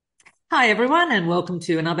Hi, everyone, and welcome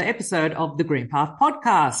to another episode of the Green Path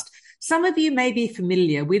podcast. Some of you may be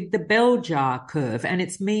familiar with the bell jar curve and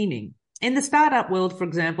its meaning. In the startup world, for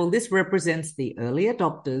example, this represents the early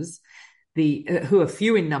adopters, who are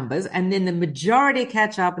few in numbers, and then the majority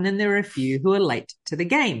catch up, and then there are a few who are late to the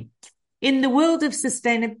game. In the world of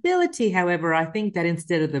sustainability, however, I think that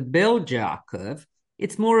instead of the bell jar curve,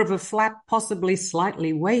 it's more of a flat, possibly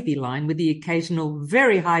slightly wavy line with the occasional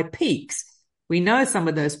very high peaks. We know some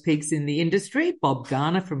of those peaks in the industry: Bob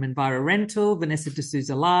Garner from Environmental, Vanessa de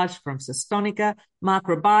Souza-Lage from Sustonica, Mark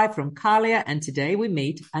Rabai from Kalia, and today we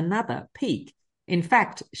meet another peak. In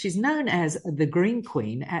fact, she's known as the Green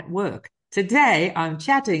Queen at work. Today, I'm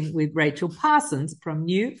chatting with Rachel Parsons from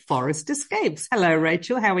New Forest Escapes. Hello,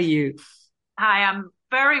 Rachel. How are you? Hi, I'm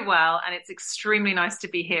very well, and it's extremely nice to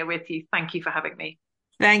be here with you. Thank you for having me.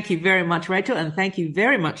 Thank you very much, Rachel, and thank you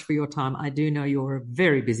very much for your time. I do know you're a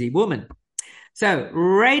very busy woman. So,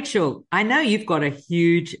 Rachel, I know you've got a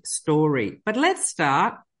huge story, but let's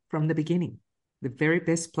start from the beginning, the very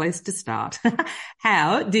best place to start.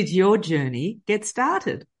 How did your journey get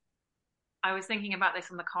started? I was thinking about this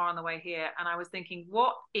in the car on the way here, and I was thinking,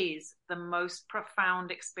 what is the most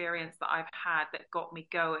profound experience that I've had that got me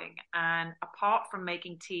going? And apart from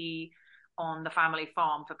making tea on the family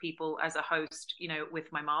farm for people as a host, with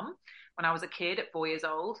my mum when I was a kid at 4 years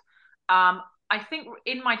old, I think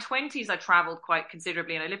in my 20s, I traveled quite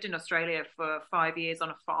considerably, and I lived in Australia for 5 years on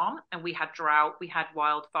a farm, and we had drought, we had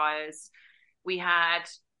wildfires, we had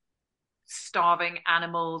starving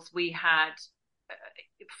animals, we had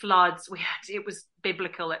floods, it was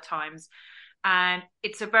biblical at times. And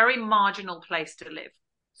it's a very marginal place to live.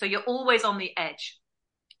 So you're always on the edge.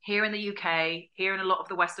 Here in the UK, here in a lot of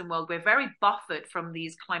the Western world, we're very buffered from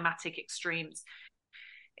these climatic extremes.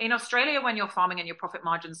 In Australia, when you're farming and your profit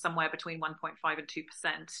margin's somewhere between 1.5 and 2%,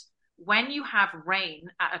 when you have rain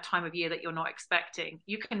at a time of year that you're not expecting,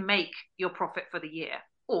 you can make your profit for the year.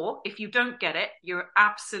 Or if you don't get it, you're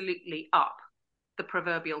absolutely up the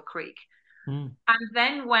proverbial creek. And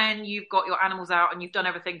then when you've got your animals out and you've done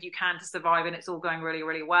everything you can to survive and it's all going really,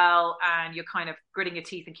 really well, and you're kind of gritting your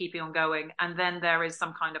teeth and keeping on going, and then there is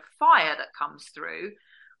some kind of fire that comes through,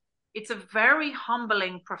 it's a very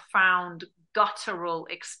humbling, profound, guttural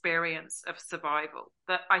experience of survival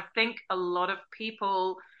that I think a lot of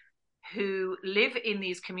people who live in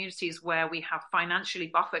these communities where we have financially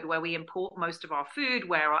buffered, where we import most of our food,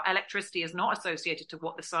 where our electricity is not associated to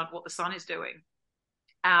what the sun is doing,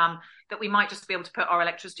 that we might just be able to put our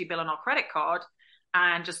electricity bill on our credit card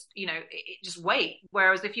and just wait.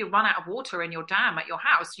 Whereas if you run out of water in your dam at your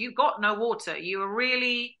house, you've got no water.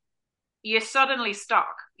 You're suddenly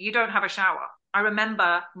stuck. You don't have a shower. I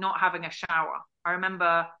remember not having a shower. I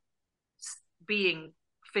remember being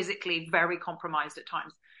physically very compromised at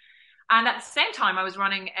times. And at the same time, I was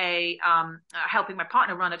running helping my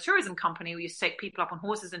partner run a tourism company. We used to take people up on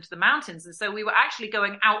horses into the mountains. And so we were actually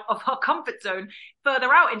going out of our comfort zone,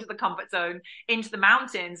 further out into the comfort zone, into the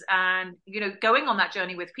mountains, and, going on that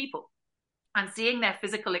journey with people and seeing their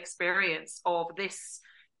physical experience of this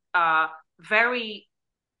very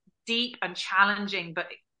deep and challenging, but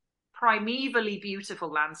primevally beautiful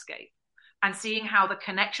landscape, and seeing how the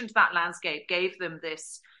connection to that landscape gave them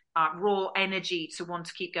this raw energy to want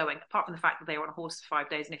to keep going, apart from the fact that they were on a horse for 5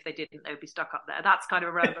 days, and if they didn't, they would be stuck up there. That's kind of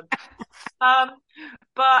irrelevant.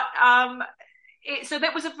 So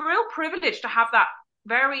that was a real privilege to have that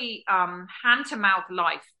very hand-to-mouth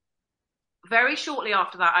life. Very shortly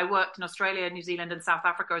after that, I worked in Australia, New Zealand, and South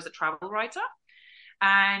Africa as a travel writer,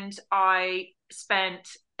 and I spent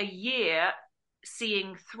a year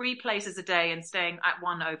seeing 3 places a day and staying at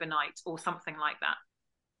one overnight or something like that.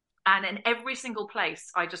 And in every single place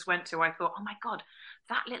I just went to, I thought, oh my God,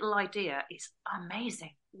 that little idea is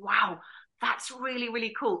amazing. Wow, that's really,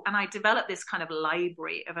 really cool. And I developed this kind of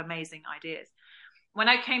library of amazing ideas. When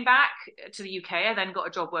I came back to the UK, I then got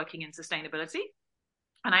a job working in sustainability.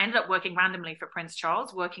 And I ended up working randomly for Prince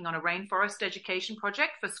Charles, working on a rainforest education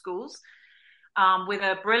project for schools, with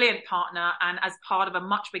a brilliant partner, and as part of a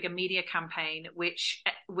much bigger media campaign, which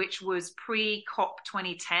was pre-COP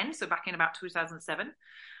 2010, so back in about 2007.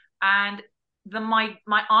 And my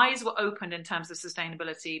eyes were opened in terms of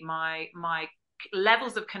sustainability, my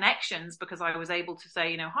levels of connections, because I was able to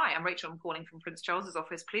say, hi, I'm Rachel, I'm calling from Prince Charles's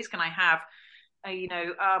office. Please, can I have,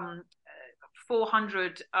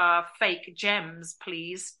 400 fake gems,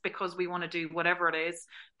 please, because we want to do whatever it is,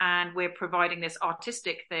 and we're providing this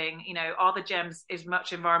artistic thing. Are the gems as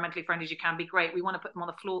much environmentally friendly as you can? Be great. We want to put them on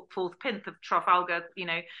the fourth plinth of Trafalgar,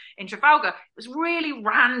 in Trafalgar. It was really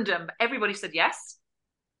random, but everybody said yes.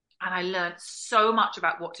 And I learned so much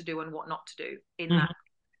about what to do and what not to do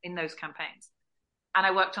in those campaigns. And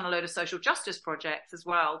I worked on a load of social justice projects as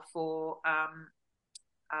well for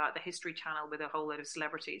the History Channel with a whole load of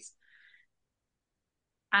celebrities.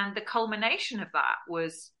 And the culmination of that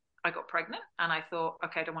was I got pregnant and I thought,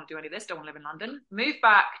 okay, I don't want to do any of this. Don't want to live in London. Moved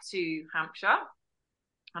back to Hampshire.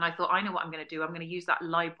 And I thought, I know what I'm going to do. I'm going to use that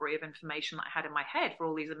library of information that I had in my head for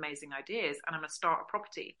all these amazing ideas. And I'm going to start a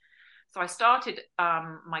property. So I started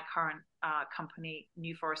my current company,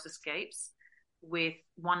 New Forest Escapes, with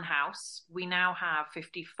one house. We now have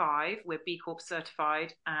 55. We're B Corp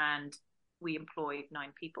certified and we employ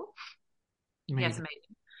 9 people. Amazing. Yes,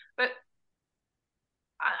 amazing.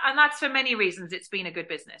 And that's for many reasons. It's been a good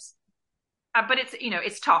business. But it's,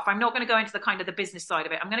 it's tough. I'm not going to go into the kind of the business side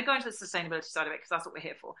of it. I'm going to go into the sustainability side of it because that's what we're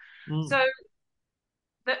here for. So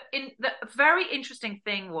the very interesting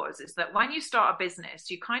thing is that when you start a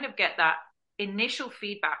business, you kind of get that initial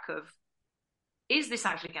feedback of, is this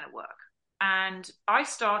actually going to work? And I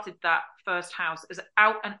started that first house as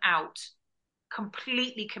out and out,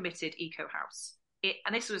 completely committed eco house.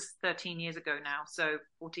 And this was 13 years ago now. So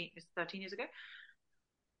 13 years ago.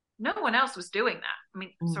 No one else was doing that. I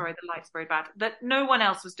mean, sorry, the light's very bad. That no one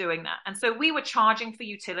else was doing that. And so we were charging for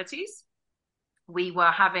utilities. We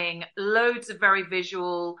were having loads of very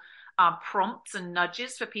visual prompts and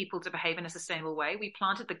nudges for people to behave in a sustainable way. We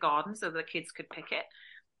planted the garden so the kids could pick it.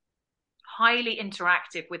 Highly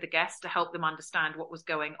interactive with the guests to help them understand what was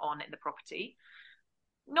going on in the property.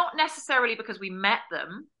 Not necessarily because we met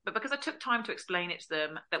them, but because I took time to explain it to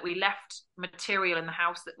them, that we left material in the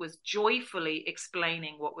house that was joyfully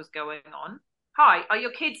explaining what was going on. Hi, are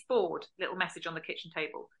your kids bored? Little message on the kitchen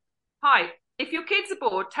table. Hi, if your kids are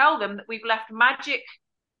bored, tell them that we've left magic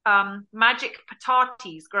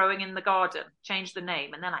patatis growing in the garden. Change the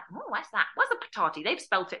name. And they're like, oh, what's that? What's a patati? They've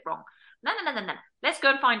spelt it wrong. No. Let's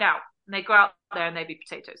go and find out. And they go out there and they'd be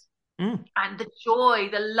potatoes. And the joy,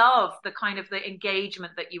 the love, the kind of the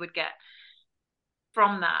engagement that you would get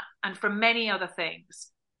from that and from many other things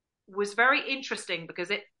was very interesting because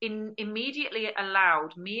it immediately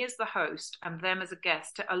allowed me as the host and them as a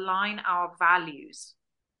guest to align our values,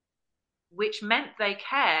 which meant they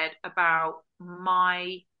cared about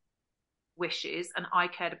my wishes and I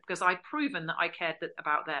cared because I'd proven that I cared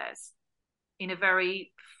about theirs in a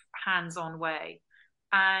very hands-on way.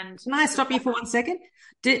 And can I stop you for 1 second?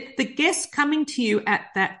 Did the guests coming to you at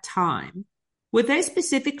that time, were they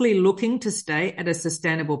specifically looking to stay at a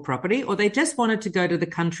sustainable property, or they just wanted to go to the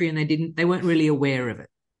country and they weren't really aware of it?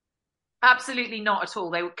 Absolutely not at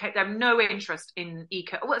all. They have no interest in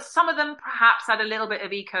eco. Well, some of them perhaps had a little bit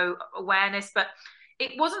of eco awareness, but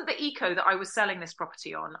it wasn't the eco that I was selling this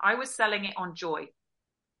property on. I was selling it on joy.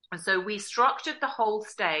 And so we structured the whole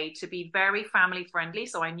stay to be very family friendly.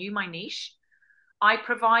 So I knew my niche. I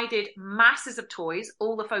provided masses of toys.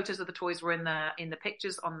 All the photos of the toys were in the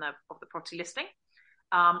pictures of the property listing,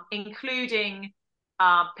 including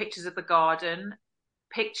pictures of the garden,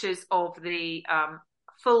 pictures of the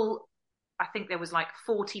full. I think there was like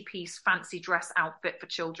 40-piece fancy dress outfit for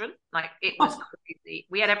children. Like it was crazy.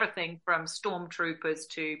 We had everything from stormtroopers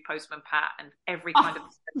to Postman Pat and every kind of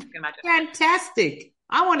you can imagine. Fantastic!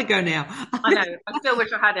 I want to go now. I know. I still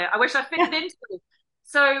wish I had it. I wish I fitted into it.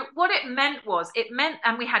 So what it meant,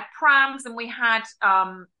 and we had prams and we had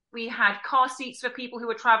car seats for people who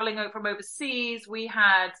were traveling from overseas. We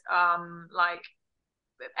had like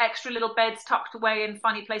extra little beds tucked away in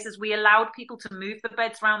funny places. We allowed people to move the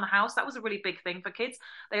beds around the house. That was a really big thing for kids.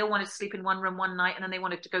 They all wanted to sleep in one room one night and then they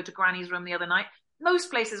wanted to go to Granny's room the other night.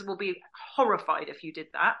 Most places will be horrified if you did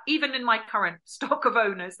that. Even in my current stock of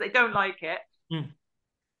owners, they don't like it.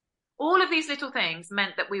 All of these little things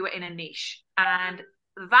meant that we were in a niche, and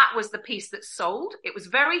that was the piece that sold. It was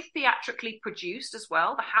very theatrically produced as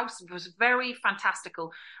well. The house was very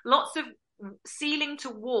fantastical. Lots of ceiling to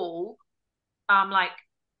wall, like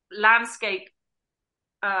landscape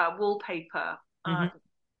wallpaper.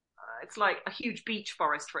 It's like a huge beech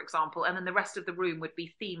forest, for example, and then the rest of the room would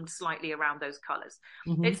be themed slightly around those colors.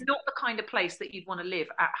 It's not the kind of place that you'd want to live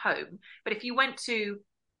at home. But if you went to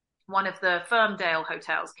one of the Ferndale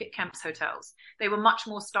hotels, Kit Kemp's hotels, they were much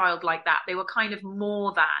more styled like that. They were kind of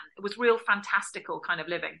more than, it was real fantastical kind of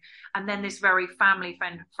living. And then this very family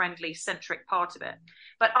friendly centric part of it.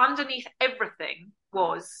 But underneath everything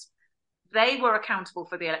was, they were accountable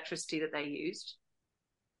for the electricity that they used.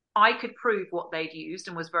 I could prove what they'd used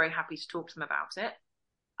and was very happy to talk to them about it.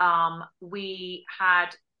 We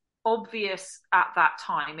had obvious at that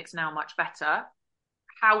time, it's now much better,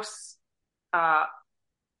 house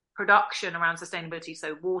production around sustainability.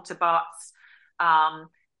 So water butts,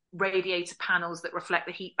 radiator panels that reflect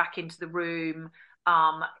the heat back into the room,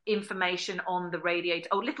 information on the radiator.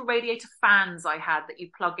 Oh, little radiator fans I had that you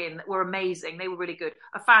plug in that were amazing. They were really good.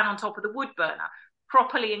 A fan on top of the wood burner,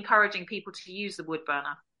 properly encouraging people to use the wood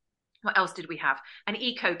burner. What else did we have? An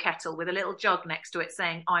eco kettle with a little jug next to it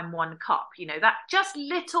saying, I'm 1 cup. You know, that just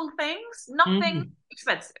little things, nothing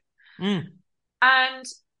expensive. And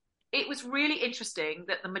it was really interesting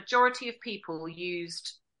that the majority of people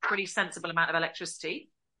used pretty sensible amount of electricity.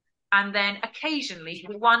 And then occasionally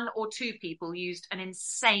 1 or 2 people used an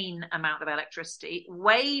insane amount of electricity,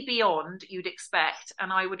 way beyond you'd expect.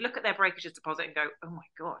 And I would look at their breakages deposit and go, oh my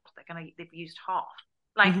God, they've used half.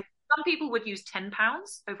 Like some people would use £10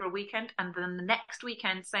 over a weekend, and then the next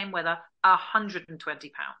weekend, same weather, £120.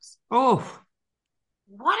 Oh,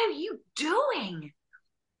 what are you doing?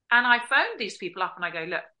 And I phoned these people up and I go,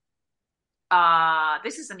 look,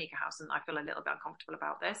 this is an eco house and I feel a little bit uncomfortable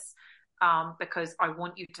about this. Because I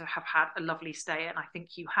want you to have had a lovely stay, and I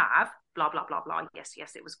think you have, blah, blah, blah, blah. Yes,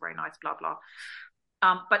 it was very nice, blah, blah.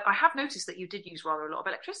 But I have noticed that you did use rather a lot of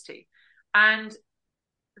electricity. And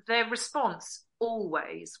their response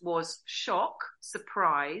always was shock,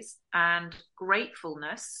 surprise, and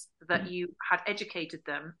gratefulness that you had educated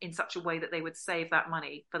them in such a way that they would save that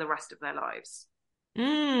money for the rest of their lives.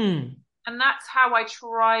 And that's how I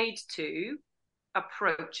tried to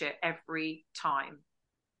approach it every time.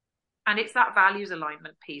 And it's that values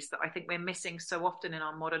alignment piece that I think we're missing so often in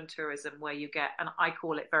our modern tourism, where you get, and I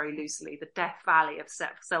call it very loosely, the death valley of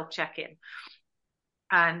self-check-in.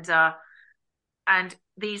 And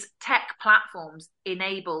these tech platforms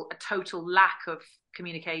enable a total lack of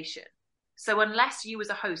communication. So unless you as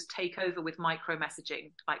a host take over with micro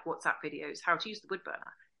messaging, like WhatsApp videos, how to use the wood burner,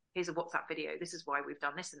 here's a WhatsApp video, this is why we've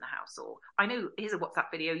done this in the house. Or I know, here's a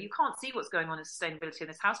WhatsApp video, you can't see what's going on in sustainability in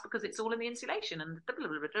this house because it's all in the insulation and blah, blah,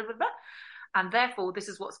 blah, blah, blah, blah. And therefore, this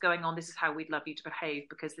is what's going on. This is how we'd love you to behave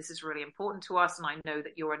because this is really important to us. And I know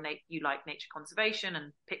that you like nature conservation,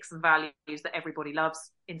 and pick some values that everybody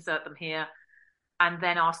loves, insert them here, and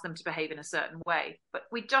then ask them to behave in a certain way. But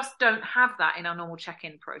we just don't have that in our normal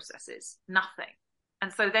check-in processes, nothing.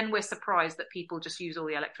 And so then we're surprised that people just use all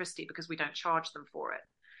the electricity because we don't charge them for it.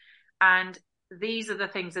 And these are the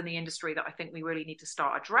things in the industry that I think we really need to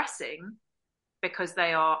start addressing, because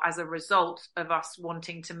they are as a result of us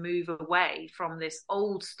wanting to move away from this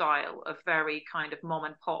old style of very kind of mom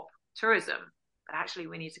and pop tourism. But actually,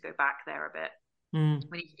 we need to go back there a bit.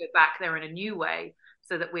 We need to go back there in a new way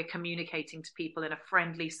so that we're communicating to people in a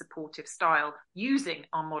friendly, supportive style using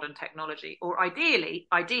our modern technology. Or ideally,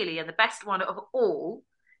 and the best one of all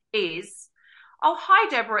is, oh, hi,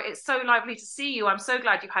 Deborah, it's so lovely to see you. I'm so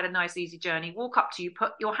glad you've had a nice, easy journey. Walk up to you,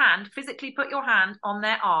 physically put your hand on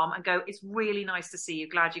their arm and go, it's really nice to see you.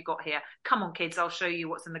 Glad you got here. Come on, kids, I'll show you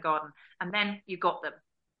what's in the garden. And then you got them.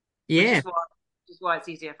 Yeah. Which is why it's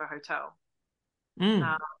easier for a hotel.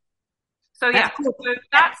 So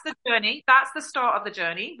that's the journey. That's the start of the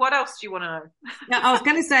journey. What else do you want to know? Now, I was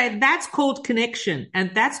going to say that's called connection, and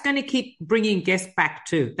that's going to keep bringing guests back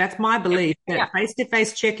too. That's my belief, that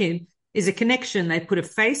face-to-face check-in is a connection. They put a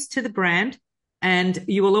face to the brand, and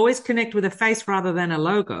you will always connect with a face rather than a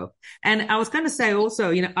logo. And I was going to say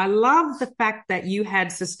also, I love the fact that you had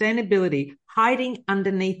sustainability hiding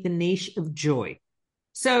underneath the niche of joy.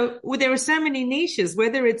 So there are so many niches,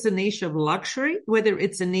 whether it's a niche of luxury, whether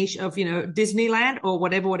it's a niche of, Disneyland or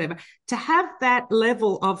whatever, to have that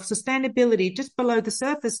level of sustainability just below the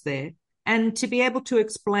surface there, and to be able to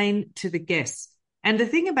explain to the guests. And the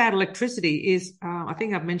thing about electricity is, I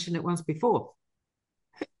think I've mentioned it once before,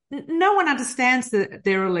 no one understands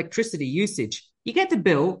their electricity usage. You get the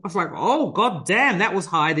bill, it's like, oh, God damn, that was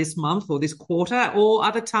high this month or this quarter. Or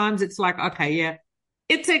other times it's like, okay, yeah,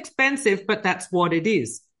 it's expensive, but that's what it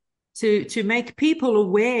is. To make people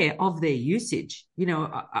aware of their usage.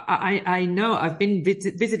 I know I've been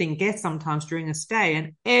visiting guests sometimes during a stay,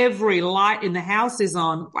 and every light in the house is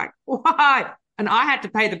on. Like, why? And I had to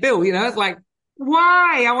pay the bill. It's like,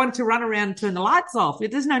 why? I want to run around and turn the lights off.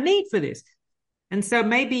 There's no need for this. And so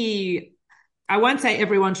maybe I won't say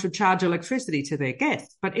everyone should charge electricity to their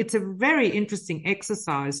guests, but it's a very interesting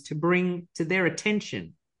exercise to bring to their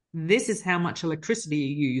attention. This is how much electricity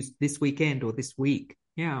you used this weekend or this week.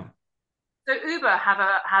 Yeah. So Uber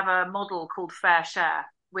have a model called Fair Share,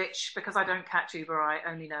 which, because I don't catch Uber, I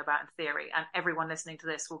only know about in theory. And everyone listening to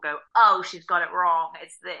this will go, oh, she's got it wrong.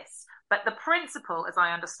 It's this. But the principle, as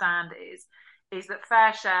I understand, is that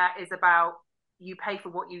Fair Share is about you pay for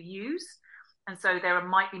what you use. And so there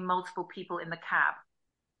might be multiple people in the cab.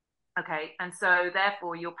 Okay. And so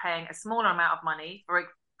therefore you're paying a smaller amount of money for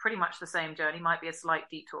pretty much the same journey, might be a slight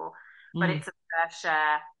detour, but it's a fair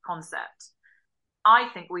share concept. I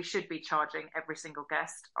think we should be charging every single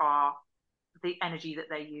guest our the energy that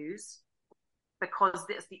they use, because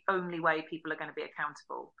that's the only way people are going to be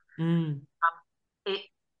accountable.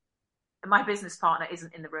 My business partner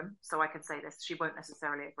isn't in the room, so I can say this. She won't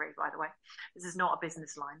necessarily agree, by the way. This is not a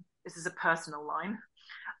business line. This is a personal line.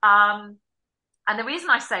 And the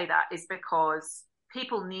reason I say that is because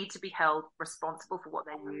people need to be held responsible for what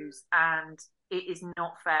they use. And it is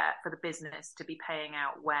not fair for the business to be paying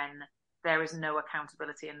out when there is no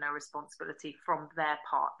accountability and no responsibility from their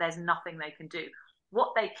part. There's nothing they can do.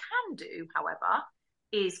 What they can do, however,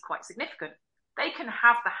 is quite significant. They can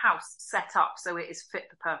have the house set up so it is fit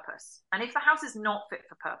for purpose. And if the house is not fit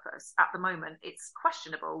for purpose at the moment, it's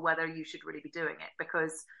questionable whether you should really be doing it,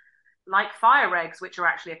 because like fire regs, which are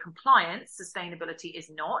actually a compliance, sustainability is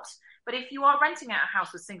not. But if you are renting out a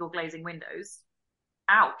house with single glazing windows,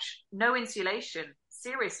 ouch, no insulation,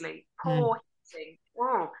 seriously, poor heating,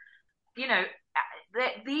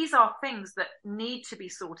 these are things that need to be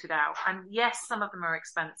sorted out. And yes, some of them are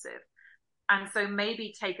expensive. And so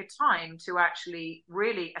maybe take a time to actually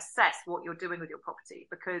really assess what you're doing with your property,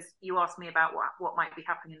 because you asked me about what might be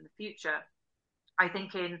happening in the future. I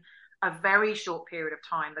think in a very short period of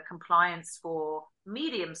time, the compliance for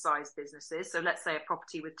medium-sized businesses, so let's say a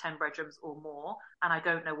property with 10 bedrooms or more, and I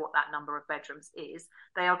don't know what that number of bedrooms is,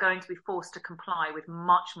 they are going to be forced to comply with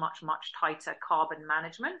much, much, much tighter carbon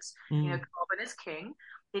management. Carbon is king.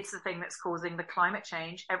 It's the thing that's causing the climate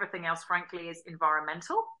change. Everything else, frankly, is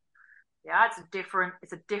environmental. Yeah, it's a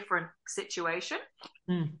different situation.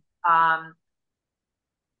 Hang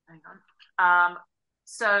on.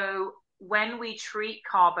 So when we treat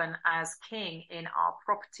carbon as king in our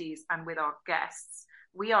properties and with our guests,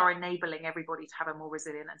 we are enabling everybody to have a more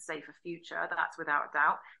resilient and safer future. That's without a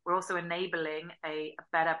doubt. We're also enabling a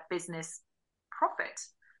better business profit,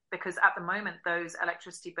 because at the moment, those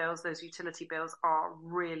electricity bills, those utility bills are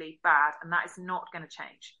really bad, and that is not going to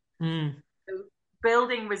change. So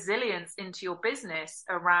building resilience into your business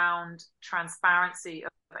around transparency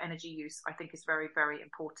of energy use, I think, is very, very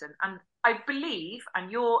important. And I believe,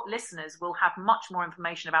 and your listeners will have much more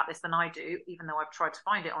information about this than I do, even though I've tried to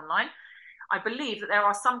find it online. I believe that there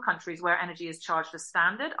are some countries where energy is charged as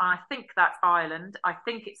standard. And I think that's Ireland. I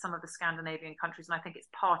think it's some of the Scandinavian countries, and I think it's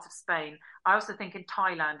part of Spain. I also think in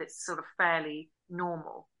Thailand, it's sort of fairly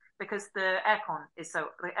normal, because the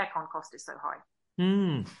aircon cost is so high.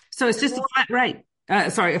 So it's just a flat rate.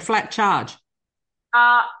 A flat charge.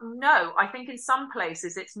 No, I think in some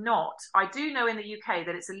places it's not. I do know in the UK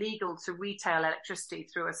that it's illegal to retail electricity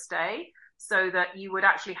through a stay, so that you would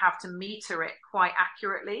actually have to meter it quite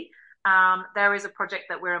accurately. There is a project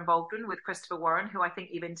that we're involved in with Christopher Warren, who I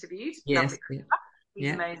think you've interviewed. Yes.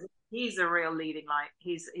 He's amazing. He's a real leading light.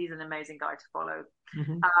 He's an amazing guy to follow.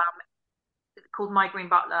 Called My Green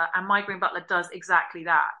Butler, and My Green Butler does exactly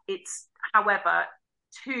that. It's, however,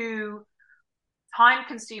 too time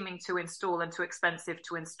consuming to install and too expensive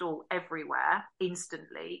to install everywhere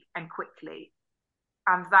instantly and quickly.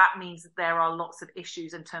 And that means that there are lots of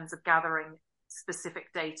issues in terms of gathering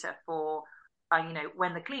specific data for,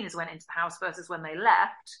 when the cleaners went into the house versus when they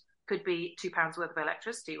left, could be £2 worth of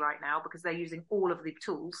electricity right now, because they're using all of the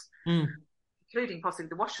tools, including possibly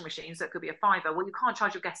the washing machine. So it could be a £5. Well, you can't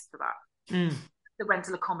charge your guests for that. The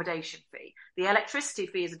rental accommodation fee. The electricity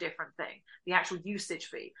fee is a different thing, the actual usage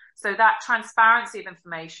fee. So that transparency of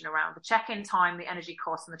information around the check-in time, the energy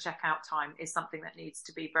cost, and the check-out time is something that needs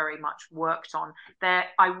to be very much worked on.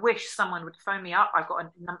 I wish someone would phone me up. I've got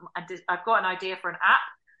an idea for an app.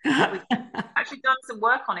 We've actually done some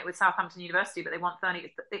work on it with Southampton University, but they want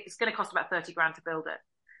it's going to cost about 30 grand to build it.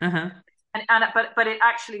 But it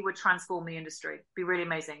actually would transform the industry. It'd be really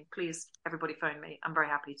amazing. Please, everybody phone me. I'm very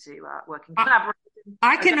happy to work in collaboration.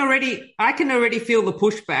 I can already feel the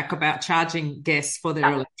pushback about charging guests for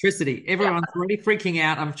their electricity. Everyone's already freaking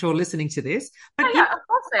out, I'm sure, listening to this. But of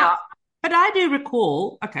course they are. But I do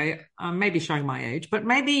recall, maybe showing my age, but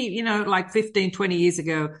maybe, like 15, 20 years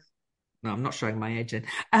ago. No, I'm not showing my age then.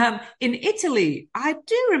 In Italy, I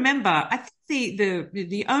do remember, I think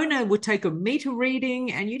the owner would take a meter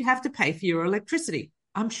reading and you'd have to pay for your electricity.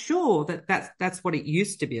 I'm sure that's what it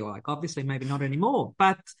used to be like. Obviously, maybe not anymore,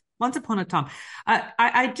 but once upon a time.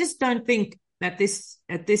 I just don't think that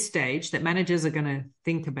at this stage that managers are going to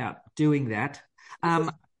think about doing that.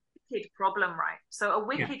 Wicked problem, right? So a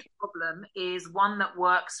wicked problem is one that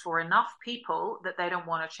works for enough people that they don't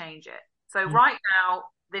want to change it. So right now,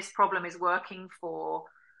 this problem is working for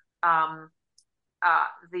the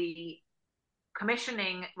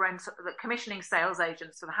commissioning sales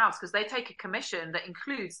agents for the house, because they take a commission that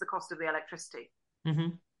includes the cost of the electricity.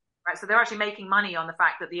 Right, so they're actually making money on the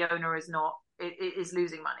fact that the owner is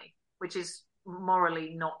losing money, which is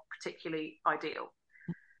morally not particularly ideal.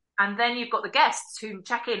 And then you've got the guests who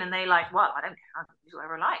check in and they like, well, I don't care, I'll do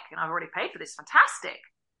whatever I like, and I've already paid for this. Fantastic.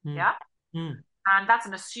 Yeah. And that's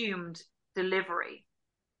an assumed delivery.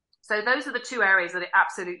 So those are the two areas that it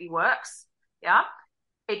absolutely works. Yeah.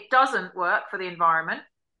 It doesn't work for the environment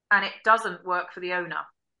and it doesn't work for the owner.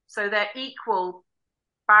 So they're equal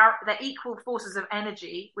forces of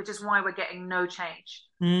energy, which is why we're getting no change.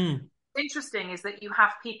 Interesting is that you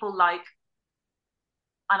have people like,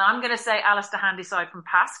 and I'm going to say Alistair Handyside from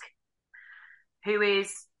Pask, who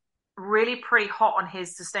is really pretty hot on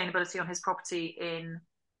his sustainability on his property in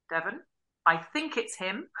Devon. I think it's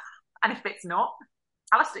him. And if it's not,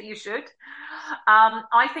 Alistair, you should.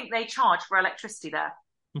 I think they charge for electricity there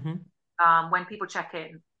when people check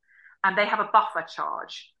in. And they have a buffer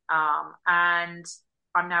charge. And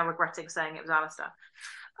I'm now regretting saying it was Alistair.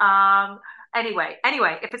 Anyway,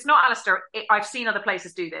 if it's not Alistair, I've seen other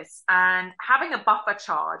places do this. And having a buffer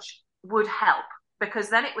charge would help, because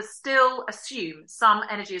then it would still assume some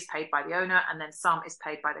energy is paid by the owner and then some is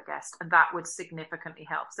paid by the guest. And that would significantly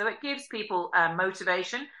help. So it gives people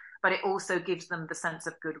motivation, but it also gives them the sense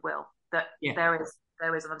of goodwill that there is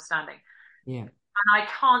an understanding. Yeah. And I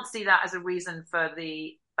can't see that as a reason for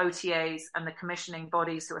the OTAs and the commissioning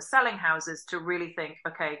bodies who are selling houses to really think,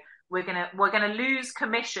 okay, we're gonna lose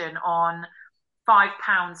commission on £5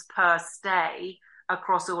 per stay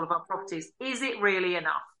across all of our properties. Is it really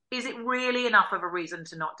enough? Is it really enough of a reason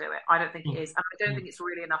to not do it? I don't think it is. And I don't think it's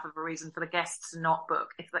really enough of a reason for the guests to not book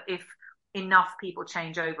if enough people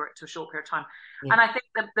change over it to a short period of time. And I think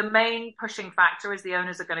the main pushing factor is the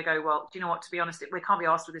owners are going to go, well, do you know what, to be honest, we can't be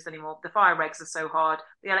asked with this anymore. The fire regs are so hard.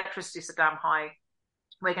 The electricity is so damn high.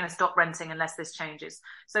 We're going to stop renting unless this changes.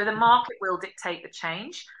 So the market will dictate the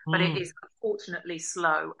change, but it is unfortunately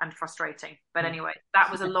slow and frustrating. But anyway,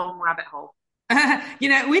 that was a long rabbit hole.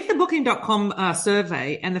 With the booking.com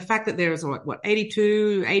survey and the fact that there is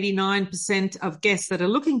 82, 89% of guests that are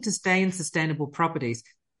looking to stay in sustainable properties,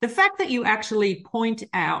 the fact that you actually point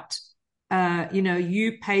out,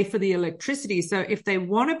 you pay for the electricity. So if they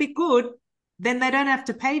want to be good, then they don't have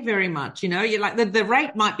to pay very much. You're like the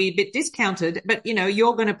rate might be a bit discounted, but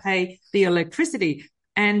you're going to pay the electricity,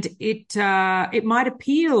 and it might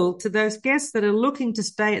appeal to those guests that are looking to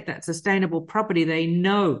stay at that sustainable property. They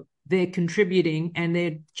know they're contributing and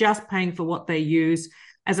they're just paying for what they use,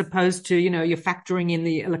 as opposed to you're factoring in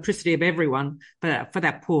the electricity of everyone for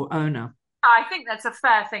that poor owner. I think that's a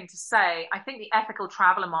fair thing to say. I think the ethical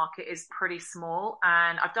traveller market is pretty small,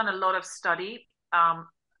 and I've done a lot of study. I'm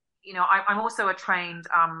also a trained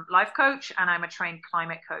life coach, and I'm a trained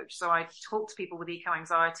climate coach. So I talk to people with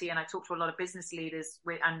eco-anxiety, and I talk to a lot of business leaders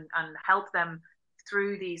and help them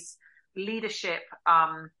through these leadership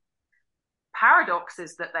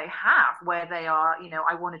paradoxes that they have, where they are,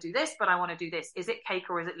 I want to do this, but I want to do this. Is it cake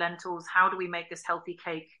or is it lentils? How do we make this healthy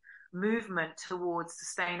cake movement towards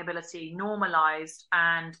sustainability normalized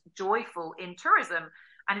and joyful in tourism?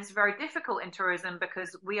 And it's very difficult in tourism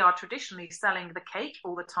because we are traditionally selling the cake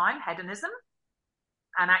all the time, hedonism.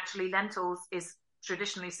 And actually lentils is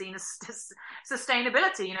traditionally seen as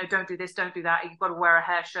sustainability. Don't do this, don't do that. You've got to wear a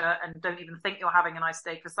hair shirt and don't even think you're having a nice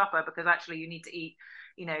steak for supper, because actually you need to eat,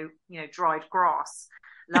 dried grass.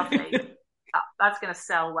 Lovely. That's going to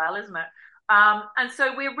sell well, isn't it? And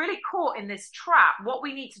so we're really caught in this trap. What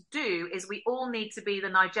we need to do is we all need to be the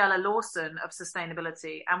Nigella Lawson of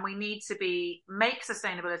sustainability, and we need to make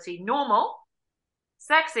sustainability normal,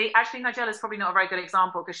 sexy. Actually, Nigella is probably not a very good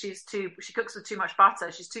example because she cooks with too much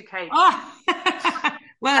butter. She's too cake. Oh.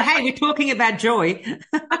 Well, hey, we're talking about joy.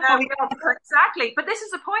 I know, exactly. But this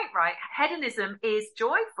is the point, right? Hedonism is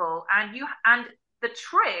joyful, and the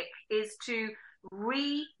trick is to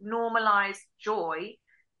re-normalize joy,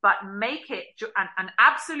 but make it and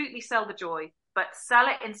absolutely sell the joy, but sell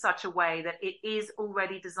it in such a way that it is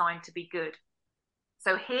already designed to be good.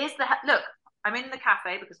 So here's look, I'm in the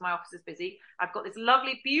cafe because my office is busy. I've got this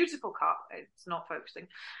lovely, beautiful cup. It's not focusing.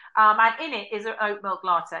 And in it is an oat milk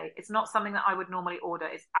latte. It's not something that I would normally order.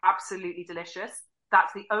 It's absolutely delicious.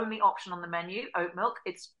 That's the only option on the menu, oat milk.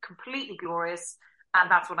 It's completely glorious. And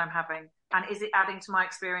that's what I'm having. And is it adding to my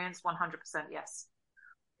experience? 100% yes.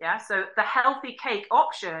 Yeah. So the healthy cake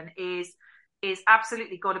option is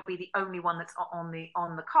absolutely got to be the only one that's on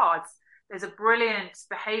the cards. There's a brilliant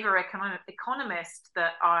behavior economist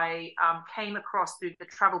that I came across through the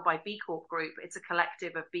Travel by B Corp group. It's a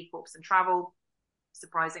collective of B Corps and travel,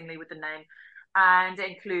 surprisingly with the name, and it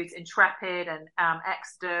includes Intrepid and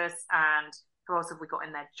Exodus, and who else have we got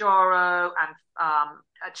in there? Joro and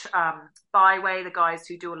Byway, the guys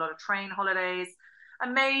who do a lot of train holidays.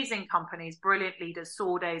 Amazing companies, brilliant leaders.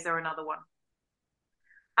 Sordays are another one.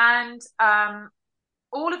 And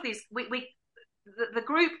all of these, the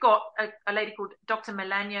group got a lady called Dr.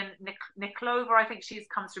 Milena Niklova. I think she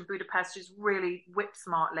comes from Budapest. She's a really whip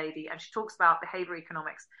smart lady, and she talks about behavior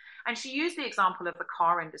economics. And she used the example of the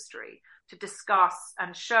car industry to discuss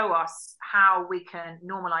and show us how we can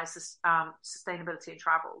normalize sustainability in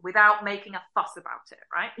travel without making a fuss about it,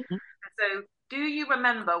 right? Mm-hmm. So do you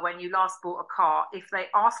remember when you last bought a car, if they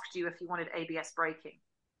asked you if you wanted ABS braking?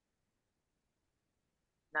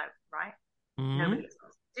 No, right? Mm-hmm. Nobody was.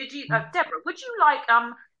 Did you, Deborah, would you like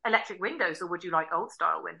electric windows, or would you like old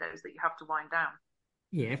style windows that you have to wind down?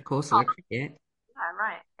 Yeah, of course, electric, yeah. Yeah,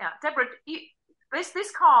 right. Yeah. Deborah,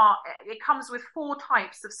 this car, it comes with 4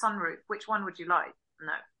 types of sunroof. Which one would you like?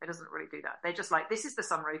 No, it doesn't really do that. They're just like, this is the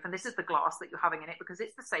sunroof and this is the glass that you're having in it because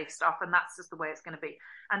it's the safe stuff and that's just the way it's going to be.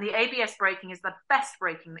 And the ABS braking is the best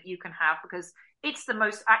braking that you can have because it's the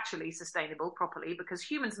most actually sustainable properly, because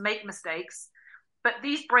humans make mistakes, but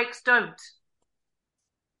these brakes don't.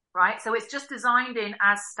 Right? So it's just designed in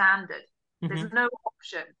as standard. There's Mm-hmm. no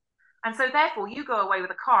option. And so therefore you go away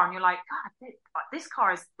with a car and you're like, God, this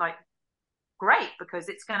car is like great because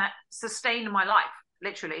it's going to sustain my life,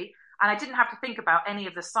 literally. And I didn't have to think about any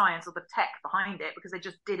of the science or the tech behind it because they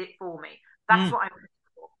just did it for me. That's what I'm looking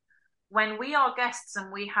for. When we are guests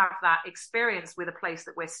and we have that experience with a place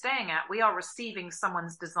that we're staying at, we are receiving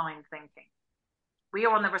someone's design thinking. We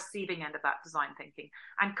are on the receiving end of that design thinking.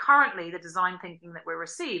 And currently the design thinking that we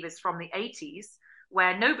receive is from the 80s,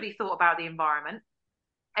 where nobody thought about the environment.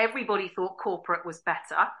 Everybody thought corporate was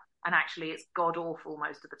better. And actually it's god awful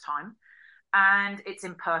most of the time. And it's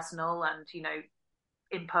impersonal and,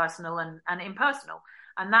 impersonal and impersonal.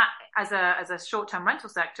 And that as a short-term rental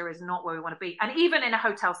sector is not where we want to be. And even in a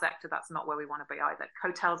hotel sector, that's not where we want to be either.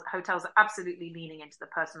 Hotels are absolutely leaning into the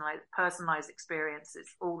personalized experiences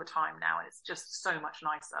all the time now. And it's just so much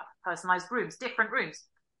nicer. Personalized rooms, different rooms.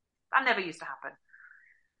 That never used to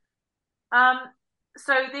happen.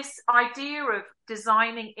 So this idea of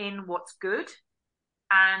designing in what's good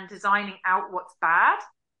and designing out what's bad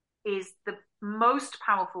is the most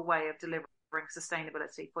powerful way of delivering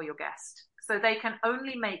sustainability for your guest, so they can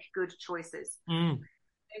only make good choices. I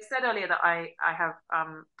said earlier that I have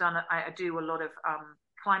I do a lot of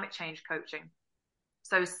climate change coaching.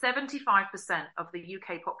 So 75% of the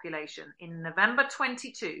UK population in November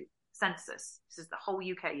 22 census, this is the whole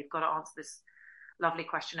UK, you've got to answer this lovely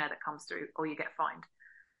questionnaire that comes through or you get fined,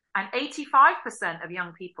 and 85% of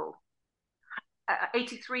young people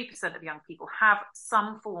 83% of young people have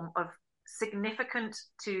some form of significant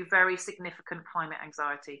to very significant climate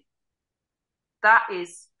anxiety. That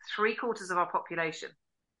is 3/4 of our population.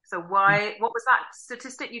 So what was that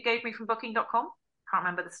statistic you gave me from booking.com? Can't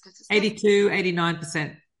remember the statistic. 82,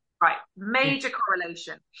 89%. Right. Major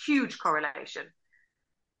correlation, huge correlation.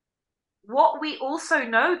 What we also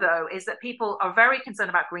know, though, is that people are very concerned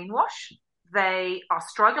about greenwash. They are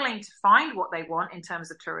struggling to find what they want in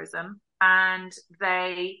terms of tourism. And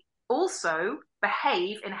they also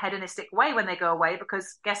behave in a hedonistic way when they go away,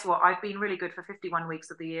 because guess what? I've been really good for 51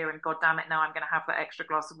 weeks of the year, and God damn it, now I'm going to have that extra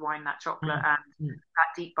glass of wine, that chocolate, and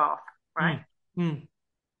that deep bath, right?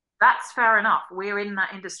 That's fair enough. We're in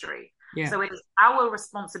that industry. Yeah. So it is our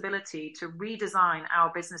responsibility to redesign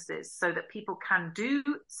our businesses so that people can do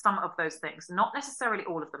some of those things, not necessarily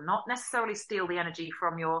all of them, not necessarily steal the energy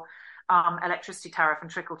from your electricity tariff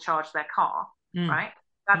and trickle charge their car, right?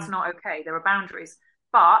 That's not okay. There are boundaries.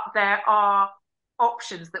 But there are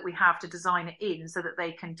options that we have to design it in so that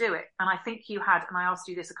they can do it. And I think you had, and I asked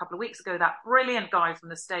you this a couple of weeks ago, that brilliant guy from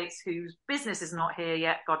the States whose business is not here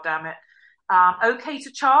yet, God damn it. Okay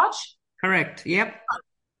to charge? Correct. Yep.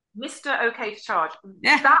 Mr. Okay to charge.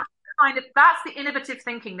 Yeah. That's the innovative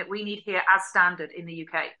thinking that we need here as standard in the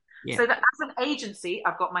UK. Yeah. So that as an agency,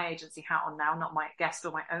 I've got my agency hat on now, not my guest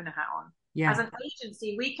or my owner hat on. Yeah. As an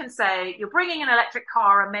agency, we can say, you're bringing an electric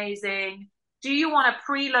car, amazing. Do you want to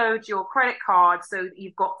preload your credit card so that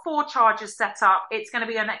you've got 4 charges set up? It's going to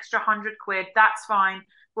be an extra £100. That's fine.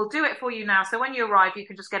 We'll do it for you now. So when you arrive, you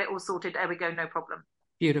can just get it all sorted. There we go. No problem.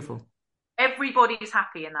 Beautiful. Everybody's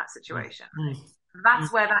happy in that situation.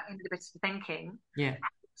 That's where that innovative thinking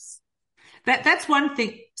helps. That's one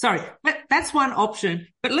thing. Sorry, that's one option.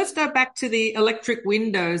 But let's go back to the electric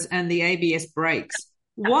windows and the ABS brakes.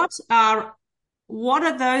 What are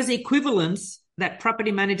those equivalents that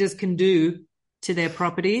property managers can do to their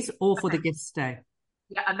properties or for the guest stay?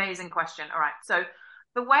 Yeah, amazing question. All right. So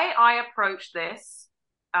the way I approach this,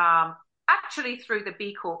 actually through the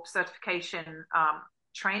B Corp certification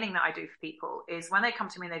training that I do for people, is when they come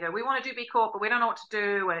to me and they go, we want to do B Corp, but we don't know what to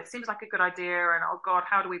do. And it seems like a good idea. And oh God,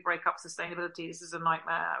 how do we break up sustainability? This is a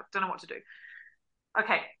nightmare. I don't know what to do.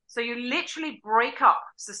 Okay. So you literally break up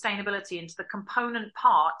sustainability into the component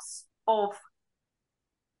parts of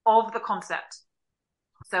of the concept.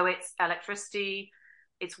 So it's electricity,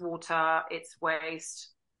 it's water, it's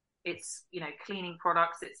waste, it's, you know, cleaning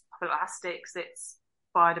products, it's plastics, it's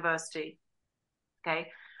biodiversity. Okay.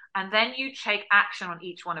 And then you take action on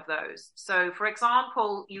each one of those. So for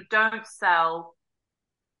example, you don't sell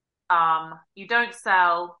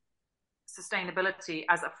sustainability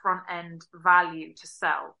as a front end value to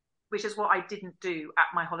sell, which is what I didn't do at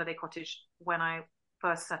my holiday cottage when I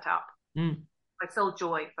first set up. I sold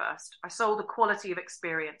joy first. I sold a quality of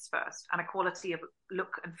experience first, and a quality of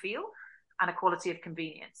look and feel, and a quality of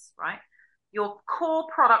convenience, right? Your core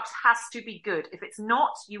product has to be good. If it's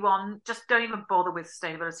not, you are just don't even bother with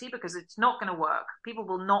sustainability, because it's not going to work. People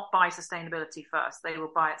will not buy sustainability first. They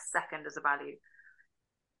will buy it second as a value.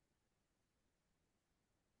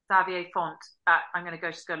 Xavier Font, I'm going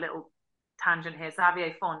to just go a little tangent here.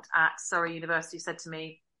 Xavier Font at Surrey University said to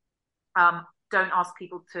me, don't ask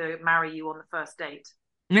people to marry you on the first date.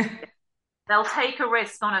 They'll take a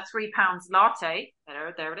risk on a £3 latte.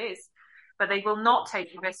 There it is. But they will not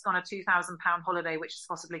take a risk on a £2,000 holiday, which is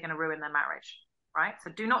possibly going to ruin their marriage, right?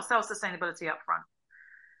 So do not sell sustainability up front.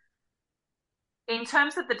 In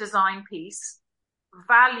terms of the design piece,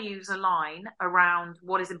 values align around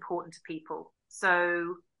what is important to people.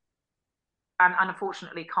 So, and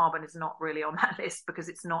unfortunately, carbon is not really on that list because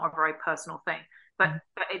it's not a very personal thing. But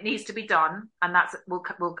it needs to be done, and we'll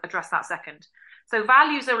address that second. So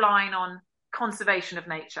values align on conservation of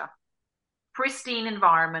nature, pristine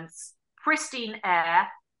environments, pristine air,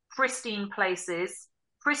 pristine places,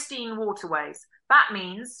 pristine waterways. That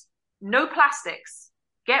means no plastics.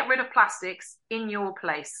 Get rid of plastics in your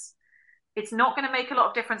place. It's not going to make a lot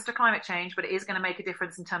of difference to climate change, but it is going to make a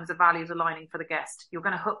difference in terms of values aligning for the guest. You're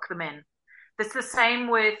going to hook them in. It's the same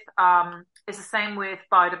with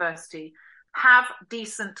biodiversity. Have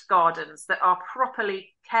decent gardens that are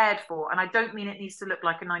properly cared for. And I don't mean it needs to look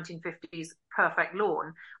like a 1950s perfect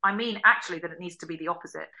lawn. I mean actually that it needs to be the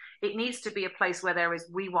opposite. It needs to be a place where there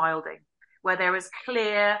is rewilding, where there is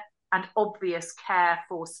clear and obvious care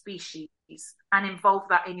for species, and involve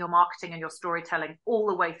that in your marketing and your storytelling all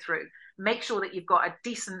the way through. Make sure that you've got a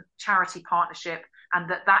decent charity partnership and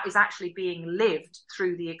that is actually being lived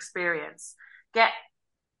through the experience.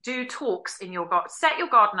 Do talks in your garden, set your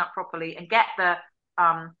garden up properly, and get the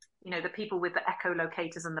people with the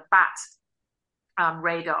echolocators and the bat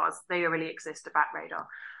radars. They really exist, a bat radar,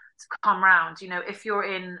 to come round. You know, if you're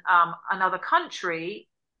in another country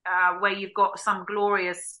where you've got some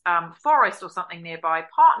glorious forest or something nearby,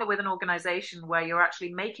 partner with an organization where you're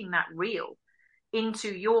actually making that real into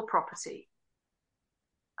your property.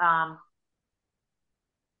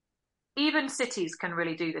 Even cities can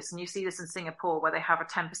really do this, and you see this in Singapore, where they have a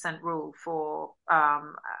 10% rule for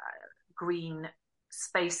green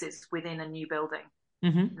spaces within a new building.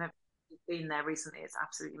 You've been there recently. It's an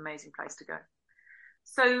absolutely amazing place to go.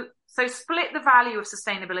 So split the value of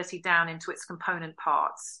sustainability down into its component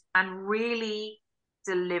parts and really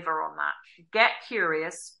deliver on that. Get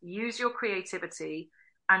curious, use your creativity,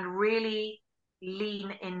 and really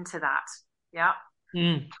lean into that. Yeah.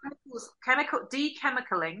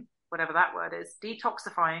 Dechemicaling, whatever that word is,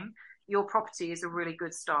 detoxifying your property is a really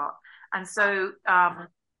good start. And so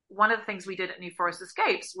one of the things we did at New Forest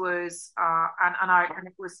Escapes was,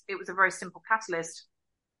 it was a very simple catalyst.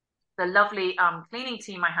 The lovely cleaning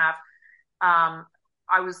team I have,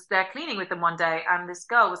 I was there cleaning with them one day, and this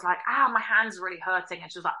girl was like, my hand's really hurting. And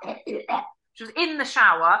she was like, she was in the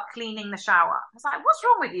shower, cleaning the shower. I was like, what's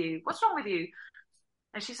wrong with you? What's wrong with you?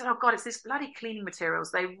 And she said, oh God, it's this bloody cleaning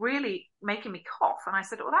materials. They're really making me cough. And I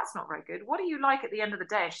said, oh, that's not very good. What do you like at the end of the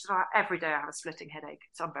day? And she said, every day I have a splitting headache.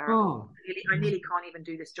 It's unbearable. I nearly can't even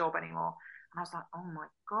do this job anymore. And I was like, oh my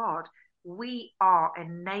God, we are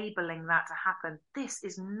enabling that to happen. This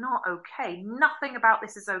is not okay. Nothing about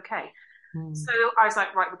this is okay. So I was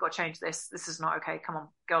like, right, we've got to change this. This is not okay. Come on,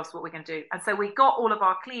 girls, what are we going to do? And so we got all of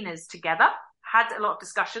our cleaners together, had a lot of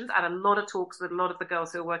discussions, had a lot of talks with a lot of the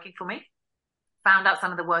girls who are working for me, found out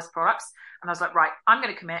some of the worst products. And I was like, right, I'm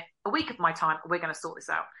going to commit a week of my time. We're going to sort this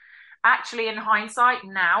out. Actually, in hindsight,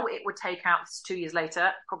 now it would take out, 2 years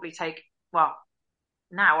later, probably take,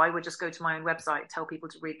 now I would just go to my own website, tell people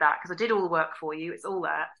to read that, because I did all the work for you. It's all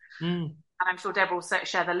there. And I'm sure Deborah will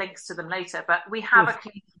share the links to them later. But we have a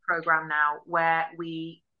cleaning program now where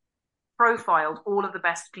we profiled all of the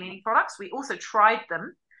best cleaning products. We also tried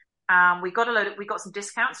them. We got some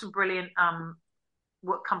discounts from brilliant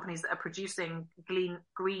what companies that are producing green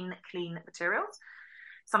clean materials.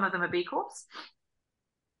 Some of them are B Corps.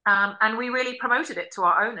 And we really promoted it to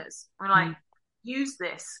our owners. We're like, use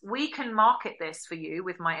this. We can market this for you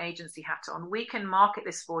with my agency hat on. We can market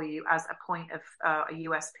this for you as a point of a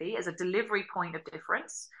USP, as a delivery point of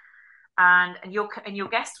difference. And your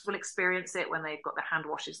guests will experience it when they've got their hand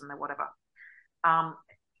washes and their whatever.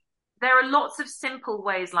 There are lots of simple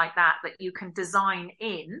ways like that you can design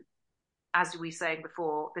in, as we said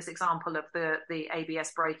before, this example of the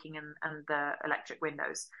ABS braking and the electric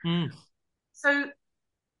windows. So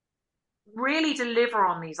really deliver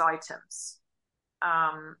on these items.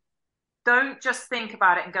 Don't just think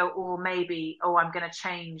about it and go, I'm going to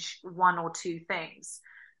change one or two things.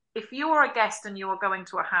 If you're a guest and you're going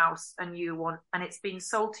to a house and it's being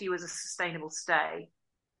sold to you as a sustainable stay,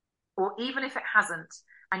 or even if it hasn't,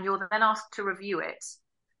 and you're then asked to review it,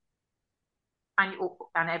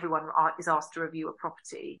 and everyone is asked to review a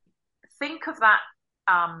property, think of that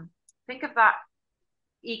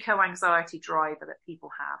eco-anxiety driver that people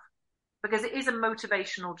have, because it is a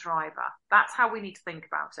motivational driver. That's how we need to think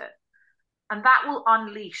about it. And that will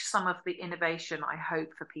unleash some of the innovation, I hope,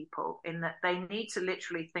 for people, in that they need to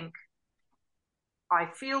literally think, I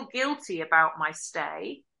feel guilty about my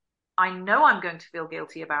stay. I know I'm going to feel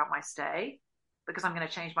guilty about my stay because I'm going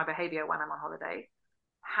to change my behavior when I'm on holiday.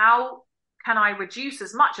 How can I reduce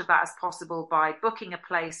as much of that as possible by booking a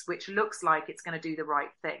place which looks like it's going to do the right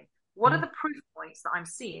thing? What are the proof points that I'm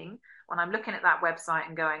seeing when I'm looking at that website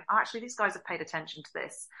and going, oh, actually, these guys have paid attention to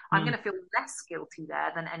this. I'm going to feel less guilty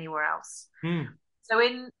there than anywhere else. So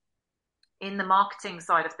in the marketing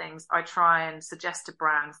side of things, I try and suggest to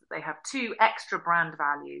brands that they have 2 extra brand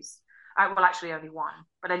values. Well, actually only one,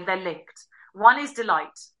 but they're linked. One is delight.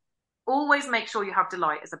 Always make sure you have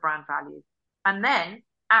delight as a brand value. And then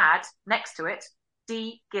add next to it,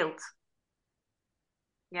 de-guilt.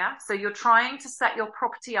 Yeah. So you're trying to set your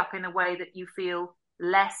property up in a way that you feel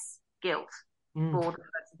less guilt for the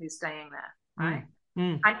person who's staying there. Right.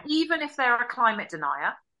 And even if they're a climate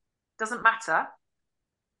denier, doesn't matter.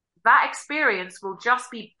 That experience will just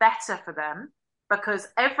be better for them, because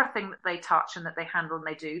everything that they touch and that they handle and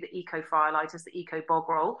they do, the eco firelighters, the eco bog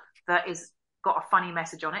roll, that is got a funny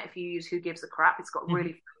message on it. If you use Who Gives a Crap, it's got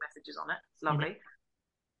really funny messages on it. It's lovely.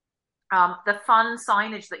 The fun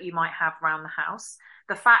signage that you might have around the house,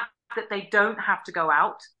 the fact that they don't have to go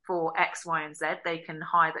out for X, Y, and Z. They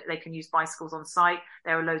can use bicycles on site.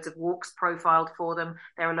 There are loads of walks profiled for them.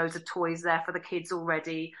 There are loads of toys there for the kids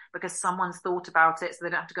already, because someone's thought about it, so they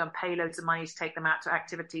don't have to go and pay loads of money to take them out to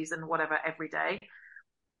activities and whatever every day.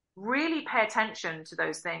 Really pay attention to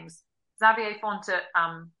those things. Xavier Font at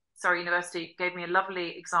University gave me a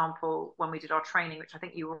lovely example when we did our training, which I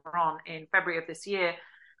think you were on in February of this year,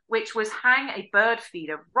 which was hang a bird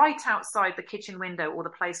feeder right outside the kitchen window or the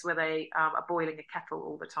place where they are boiling a kettle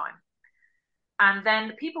all the time. And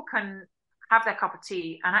then people can have their cup of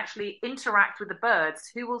tea and actually interact with the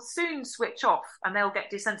birds, who will soon switch off and they'll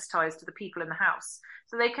get desensitized to the people in the house.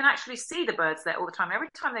 So they can actually see the birds there all the time. Every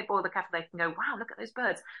time they boil the kettle, they can go, wow, look at those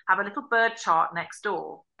birds. Have a little bird chart next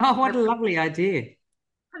door. Oh, what a lovely idea.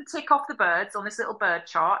 And tick off the birds on this little bird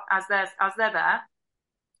chart as they're there.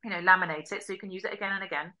 Laminate it so you can use it again and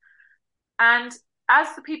again. And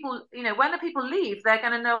as the people, when the people leave, they're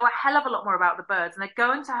going to know a hell of a lot more about the birds, and they're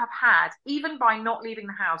going to have had, even by not leaving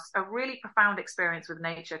the house, a really profound experience with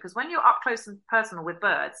nature. Because when you're up close and personal with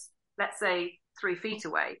birds, let's say 3 feet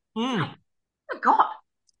away, oh my God,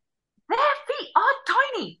 their feet are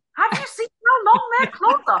tiny. Have you seen how long their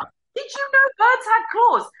claws are? Did you know birds had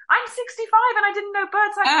claws? I'm 65 and I didn't know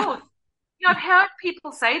birds had claws. I've heard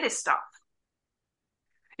people say this stuff.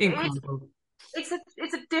 Incredible. It's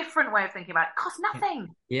a different way of thinking about it. It costs nothing.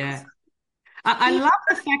 Yeah. I love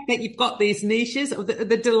the fact that you've got these niches of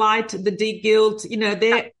the delight, the de-guilt,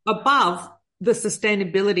 they're above the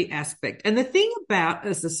sustainability aspect. And the thing about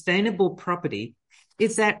a sustainable property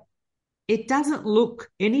is that it doesn't look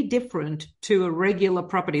any different to a regular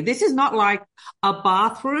property. This is not like a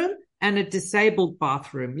bathroom and a disabled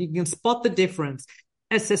bathroom. You can spot the difference.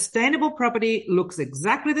 A sustainable property looks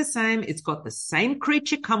exactly the same. It's got the same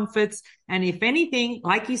creature comforts. And if anything,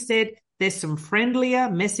 like you said, there's some friendlier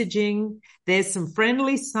messaging. There's some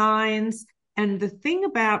friendly signs. And the thing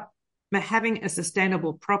about having a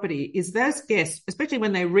sustainable property is those guests, especially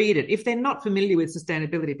when they read it, if they're not familiar with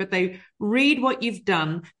sustainability, but they read what you've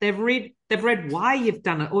done, they've read why you've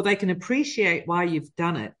done it, or they can appreciate why you've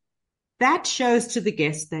done it. That shows to the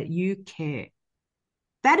guest that you care.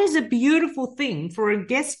 That is a beautiful thing for a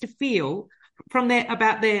guest to feel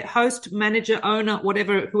about their host, manager, owner,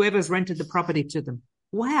 whoever's rented the property to them.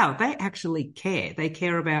 Wow, they actually care. They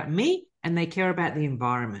care about me and they care about the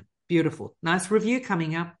environment. Beautiful. Nice review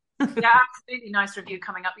coming up. Yeah, absolutely nice review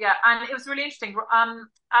coming up. Yeah, and it was really interesting.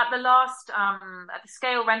 At the last at the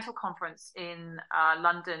Scale Rental Conference in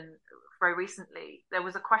London very recently, there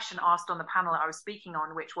was a question asked on the panel that I was speaking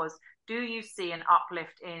on, which was, "Do you see an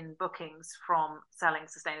uplift in bookings from selling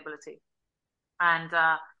sustainability?" And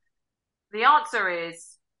the answer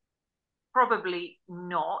is probably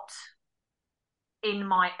not in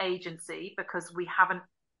my agency, because we haven't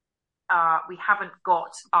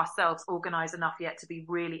got ourselves organized enough yet to be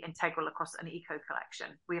really integral across an eco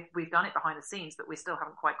collection. We've done it behind the scenes, but we still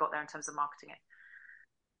haven't quite got there in terms of marketing it.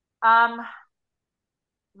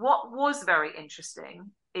 What was very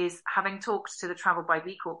interesting is, having talked to the Travel by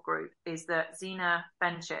B Corp group, is that Zina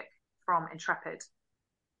Benchik from Intrepid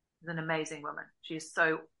is an amazing woman. She is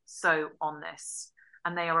so on this,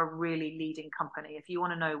 and they are a really leading company. If you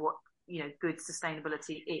want to know what good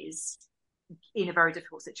sustainability is in a very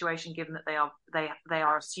difficult situation, given that they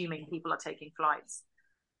are assuming people are taking flights.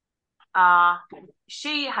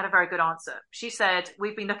 She had a very good answer. She said,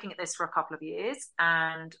 "We've been looking at this for a couple of years,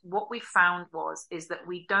 and what we found is that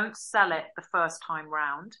we don't sell it the first time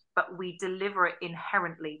round, but we deliver it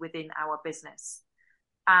inherently within our business.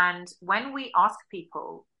 And when we ask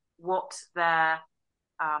people what their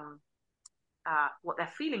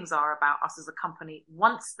feelings are about us as a company,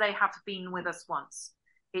 once they have been with us once,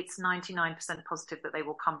 it's 99% positive that they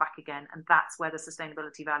will come back again, and that's where the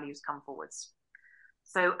sustainability values come forwards."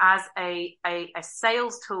 So as a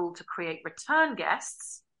sales tool to create return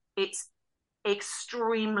guests, it's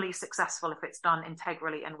extremely successful if it's done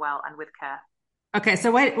integrally and well and with care. Okay,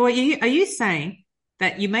 so wait, are you saying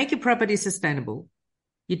that you make your property sustainable,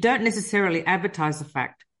 you don't necessarily advertise the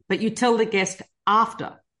fact, but you tell the guest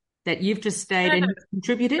after that you've just stayed and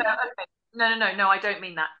contributed? No, I don't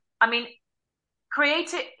mean that. I mean,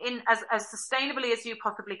 create it in as sustainably as you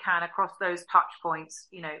possibly can across those touch points,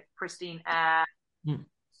 pristine air,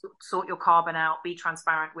 sort your carbon out, be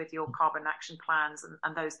transparent with your carbon action plans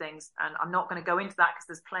and those things. And I'm not going to go into that because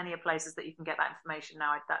there's plenty of places that you can get that information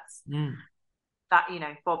now.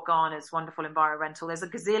 Bob Garner's wonderful Environmental. There's a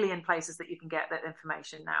gazillion places that you can get that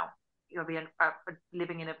information now. You'll be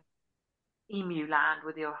living in a emu land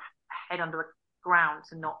with your head under the ground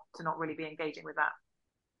to not really be engaging with that.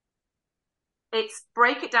 It's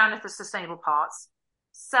break it down into sustainable parts,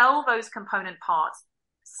 sell those component parts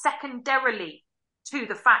secondarily to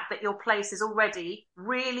the fact that your place is already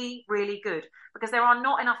really, really good, because there are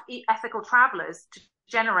not enough ethical travelers to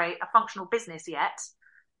generate a functional business yet,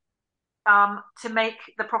 to make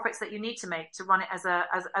the profits that you need to make to run it as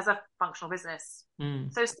a functional business.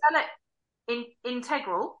 So sell it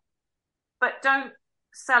in-integral, but don't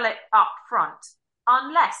sell it up front.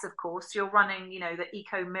 Unless, of course, you're running, the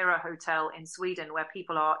Eco Mirror Hotel in Sweden, where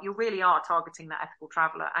you really are targeting that ethical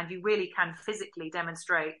traveler, and you really can physically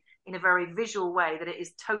demonstrate in a very visual way that it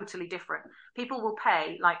is totally different. People will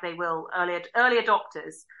pay like they will early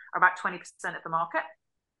adopters are about 20% of the market,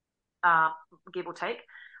 give or take.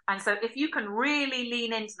 And so if you can really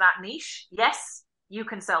lean into that niche, yes, you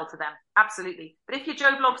can sell to them. Absolutely. But if you're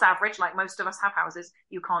Joe Blogg's average, like most of us have houses,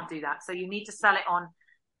 you can't do that. So you need to sell it on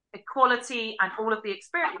equality and all of the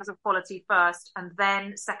experiences of quality first, and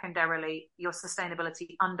then secondarily your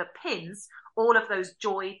sustainability underpins all of those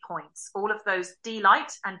joy points, all of those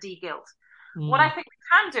delight and de-guilt. What I think we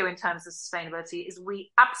can do in terms of sustainability is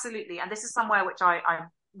we absolutely, and this is somewhere which I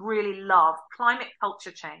really love, climate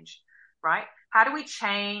culture change, right? How do we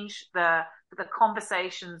change the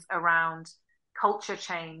conversations around culture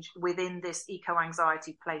change within this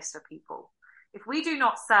eco-anxiety place for people? If we do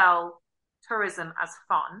not sell tourism as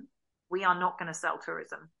fun, we are not going to sell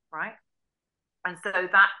tourism, right? And so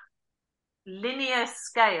that linear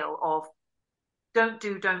scale of don't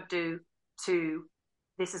do to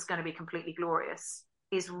this is going to be completely glorious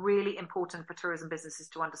is really important for tourism businesses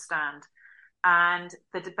to understand. And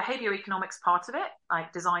the behavior economics part of it,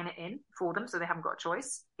 like design it in for them so they haven't got a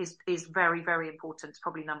choice, is very, very important. It's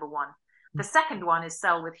probably number one. The second one is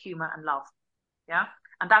sell with humor and love. Yeah.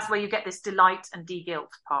 And that's where you get this delight and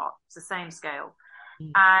de-guilt part. It's the same scale.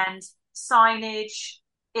 And signage,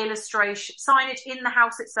 illustration, signage in the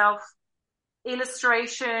house itself,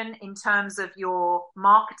 illustration in terms of your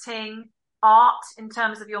marketing, art in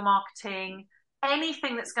terms of your marketing,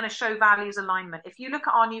 anything that's going to show values alignment. If you look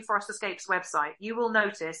at our New Forest Escapes website, you will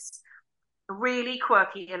notice really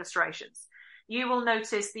quirky illustrations. You will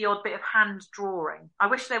notice the odd bit of hand drawing. I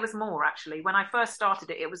wish there was more, actually. When I first started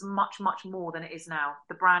it, it was much, much more than it is now.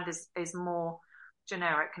 The brand is more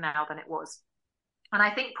generic now than it was. And I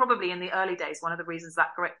think probably in the early days, one of the reasons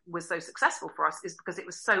that was so successful for us is because it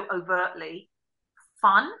was so overtly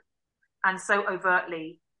fun and so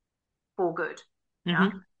overtly for good.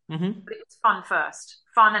 Yeah. Mm-hmm. But it was fun first,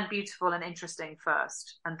 fun and beautiful and interesting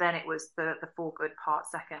first, and then it was the for good part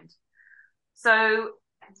second. So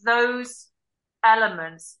those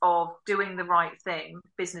elements of doing the right thing,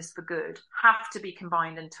 business for good, have to be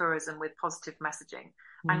combined in tourism with positive messaging.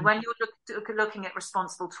 And when you're looking at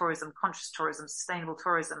responsible tourism, conscious tourism, sustainable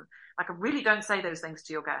tourism, like, I really don't say those things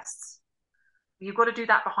to your guests. You've got to do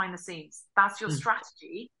that behind the scenes. That's your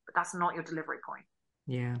strategy, but that's not your delivery point.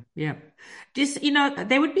 Yeah, yeah. Just,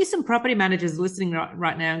 there would be some property managers listening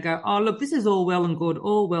right now and go, oh, look, this is all well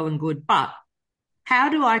and good, but how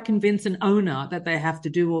do I convince an owner that they have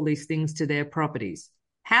to do all these things to their properties?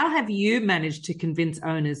 How have you managed to convince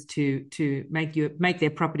owners to make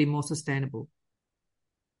their property more sustainable?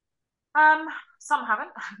 Some haven't.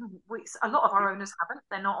 A lot of our owners haven't.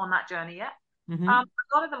 They're not on that journey yet. Mm-hmm. A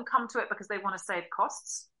lot of them come to it because they want to save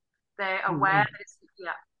costs. They're aware Mm-hmm.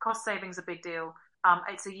 that cost savings a big deal.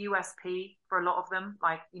 It's a USP for a lot of them.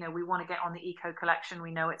 Like, we want to get on the eco collection.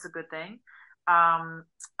 We know it's a good thing.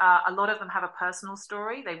 A lot of them have a personal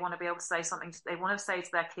story. They want to be able to say something. They want to say to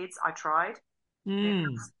their kids, "I tried." Mm.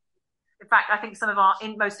 In fact, I think some of our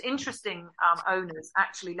most interesting owners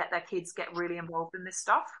actually let their kids get really involved in this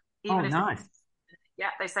stuff, Oh, even if nice.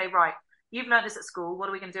 they say, right, you've learned this at school. What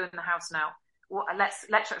are we going to do in the house now? Well, let's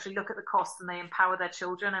actually look at the costs, and they empower their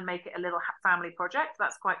children and make it a little family project.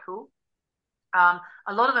 That's quite cool. A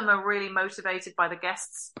lot of them are really motivated by the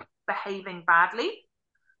guests behaving badly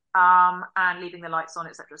and leaving the lights on,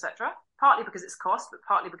 etc., etc. Partly because it's cost, but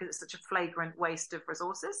partly because it's such a flagrant waste of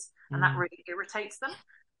resources, and that really irritates them,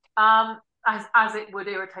 as it would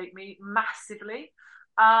irritate me massively.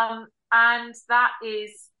 And that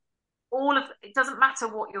is it doesn't matter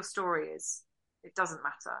what your story is. It doesn't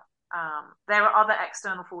matter. There are other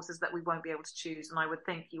external forces that we won't be able to choose. And I would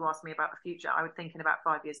think, you asked me about the future, I would think in about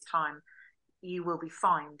 5 years' time, you will be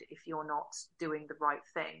fined if you're not doing the right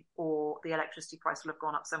thing, or the electricity price will have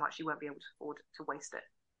gone up so much you won't be able to afford to waste it.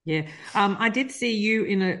 Yeah. I did see you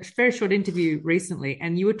in a very short interview recently,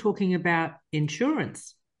 and you were talking about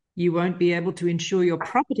insurance. You won't be able to insure your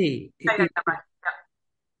property. Yeah,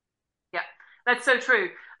 that's so true.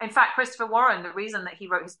 In fact, Christopher Warren, the reason that he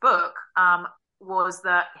wrote his book was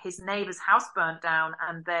that his neighbor's house burnt down,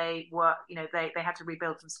 and they had to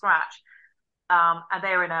rebuild from scratch. And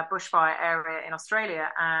they're in a bushfire area in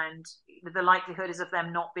Australia, and the likelihood is of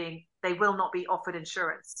them they will not be offered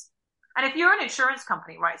insurance. And if you're an insurance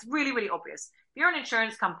company, right, it's really, really obvious. If you're an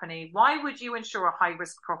insurance company, why would you insure a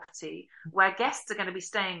high-risk property where guests are going to be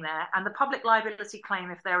staying there, and the public liability claim,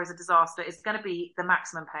 if there is a disaster, is going to be the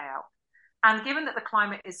maximum payout? And given that the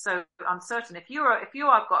climate is so uncertain, if you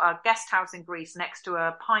have got a guest house in Greece next to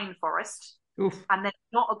a pine forest, Oof. and there's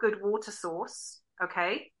not a good water source,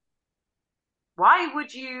 okay, why would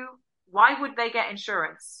they get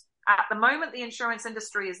insurance? At the moment, the insurance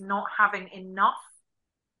industry is not having enough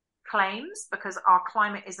claims because our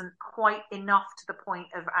climate isn't quite enough to the point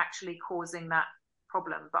of actually causing that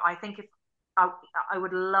problem. But I think I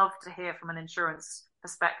would love to hear from an insurance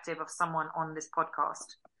perspective of someone on this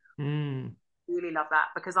podcast. Really love that,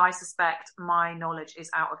 because I suspect my knowledge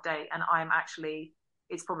is out of date, and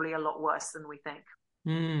it's probably a lot worse than we think.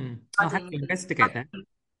 I'll have to investigate that.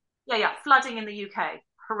 Yeah, flooding in the UK,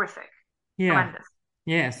 horrific, horrendous.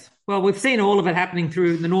 Yes. Well, we've seen all of it happening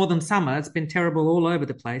through the northern summer. It's been terrible all over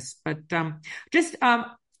the place. But this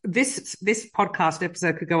podcast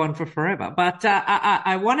episode could go on for forever. But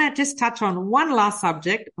I want to just touch on one last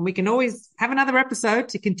subject, and we can always have another episode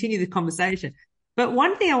to continue the conversation. But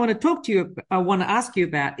one thing I want to ask you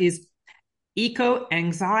about is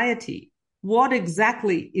eco-anxiety. What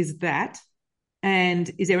exactly is that?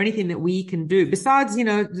 And is there anything that we can do besides,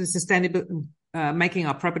 the sustainable, making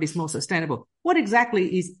our properties more sustainable? What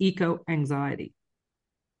exactly is eco-anxiety?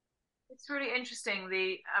 It's really interesting.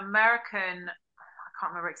 The American, I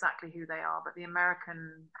can't remember exactly who they are, but the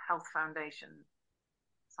American Health Foundation,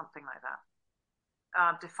 something like that,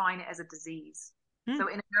 define it as a disease. So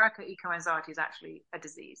in America, eco-anxiety is actually a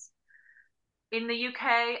disease. In the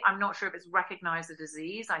UK, I'm not sure if it's recognized as a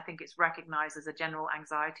disease. I think it's recognized as a general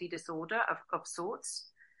anxiety disorder of sorts.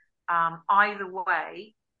 Either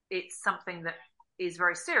way, it's something that is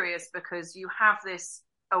very serious, because you have this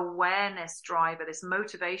awareness driver, this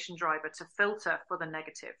motivation driver to filter for the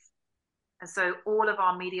negative. And so all of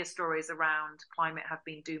our media stories around climate have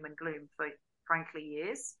been doom and gloom for, frankly,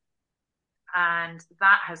 years. And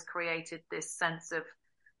that has created this sense of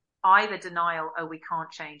either denial, oh, we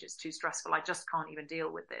can't change, it's too stressful, I just can't even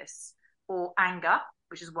deal with this, or anger,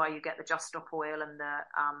 which is why you get the Just Stop Oil and the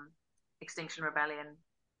Extinction Rebellion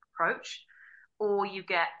approach, or you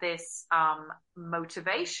get this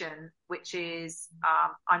motivation, which is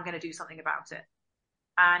I'm going to do something about it.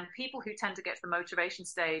 And people who tend to get to the motivation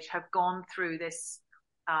stage have gone through this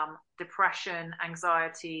depression,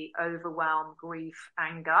 anxiety, overwhelm, grief,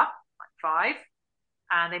 anger, like 5.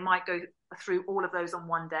 And they might go through all of those on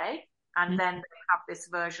one day. And then they have this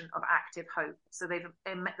version of active hope. So they've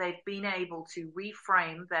been able to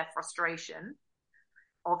reframe their frustration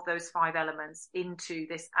of those 5 elements into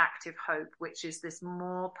this active hope, which is this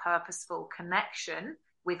more purposeful connection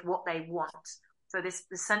with what they want. So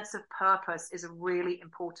the sense of purpose is really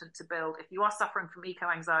important to build. If you are suffering from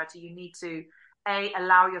eco-anxiety, you need to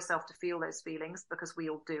allow yourself to feel those feelings, because we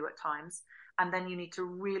all do at times. And then you need to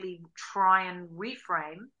really try and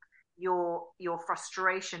reframe your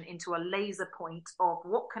frustration into a laser point of,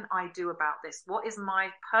 what can I do about this? What is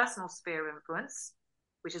my personal sphere of influence?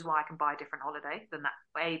 Which is why I can buy a different holiday than that.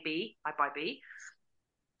 I buy B.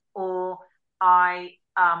 Or my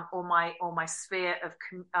sphere of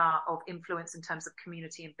influence in terms of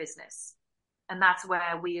community and business. And that's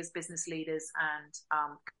where we as business leaders and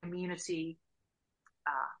community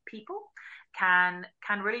people can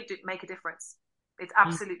really make a difference. It's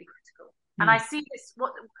absolutely critical. And I see this.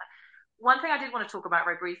 One thing I did want to talk about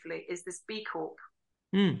very briefly is this B Corp.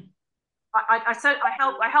 I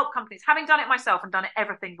help companies, having done it myself and done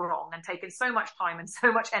everything wrong and taken so much time and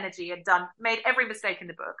so much energy and made every mistake in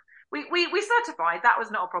the book. We certified. That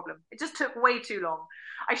was not a problem. It just took way too long.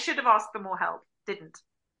 I should have asked for more help. Didn't.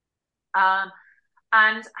 And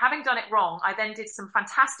having done it wrong, I then did some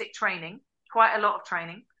fantastic training, quite a lot of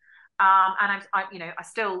training. And I'm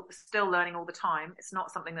still learning all the time. It's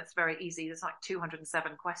not something that's very easy. There's like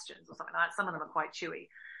 207 questions or something like that. Some of them are quite chewy.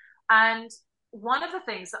 And one of the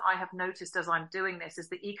things that I have noticed as I'm doing this is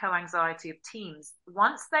the eco-anxiety of teams.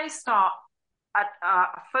 Once they start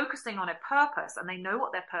focusing on a purpose and they know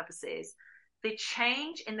what their purpose is, the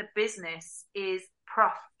change in the business is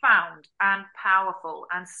profound and powerful.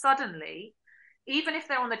 And suddenly, even if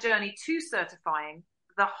they're on the journey to certifying,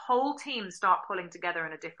 the whole team start pulling together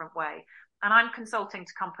in a different way. And I'm consulting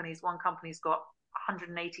to companies. One company's got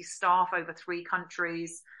 180 staff over 3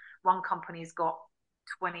 countries. One company's got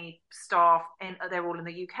 20 staff, and they're all in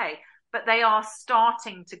the UK. But they are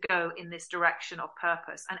starting to go in this direction of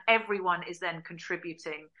purpose, and everyone is then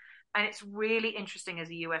contributing. And it's really interesting as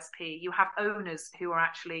a USP. You have owners who are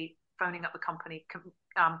actually phoning up the company,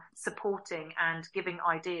 supporting and giving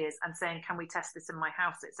ideas and saying, can we test this in my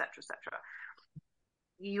house, etc., etc.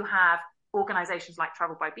 You have organizations like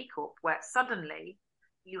Travel by B Corp, where suddenly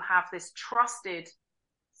you have this trusted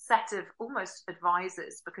set of almost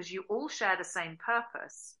advisors, because you all share the same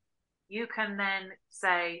purpose. You can then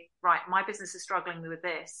say, right, my business is struggling with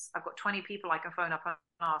this. I've got 20 people I can phone up and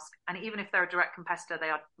ask. And even if they're a direct competitor,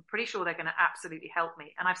 I'm pretty sure they're going to absolutely help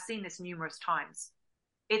me. And I've seen this numerous times.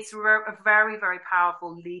 It's a very, very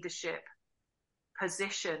powerful leadership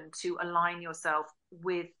position to align yourself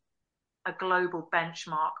with a global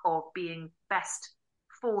benchmark of being best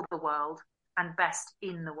for the world and best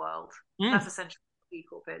in the world. That's essentially what B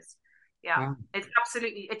Corp is. Yeah. It's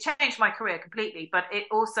absolutely, it changed my career completely, but it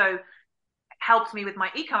also helped me with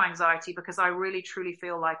my eco-anxiety, because I really truly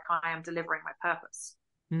feel like I am delivering my purpose.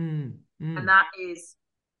 And that is,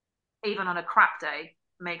 even on a crap day,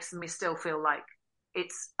 makes me still feel like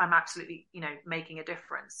I'm absolutely, making a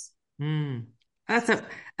difference. That's a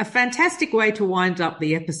fantastic way to wind up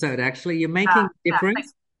the episode, actually. You're making a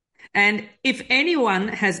difference. And if anyone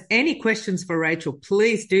has any questions for Rachel,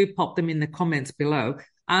 please do pop them in the comments below.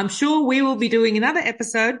 I'm sure we will be doing another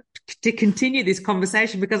episode to continue this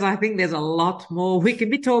conversation, because I think there's a lot more we can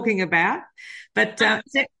be talking about. But I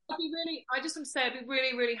just want to say I'd be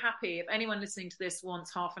really, really happy if anyone listening to this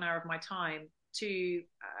wants half an hour of my time to,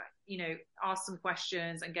 ask some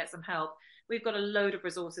questions and get some help. We've got a load of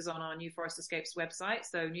resources on our New Forest Escapes website,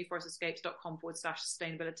 so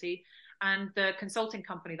newforestscapes.com/sustainability. And the consulting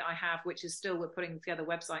company that I have, which is still, we're putting together a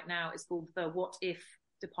website now, is called the What If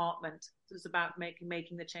Department. So it's about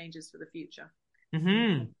making the changes for the future.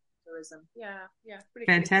 Tourism. Yeah, pretty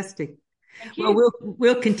fantastic. Cool. Thank you. Well,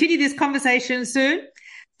 we'll continue this conversation soon.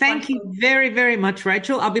 Thank you very, very much,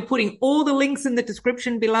 Rachel. I'll be putting all the links in the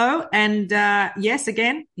description below. And yes,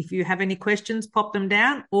 again, if you have any questions, pop them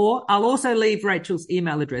down. Or I'll also leave Rachel's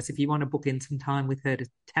email address if you want to book in some time with her to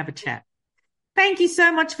have a chat. Thank you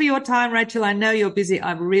so much for your time, Rachel. I know you're busy.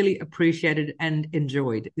 I've really appreciated and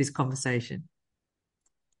enjoyed this conversation.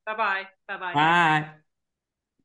 Bye-bye. Bye-bye. Bye.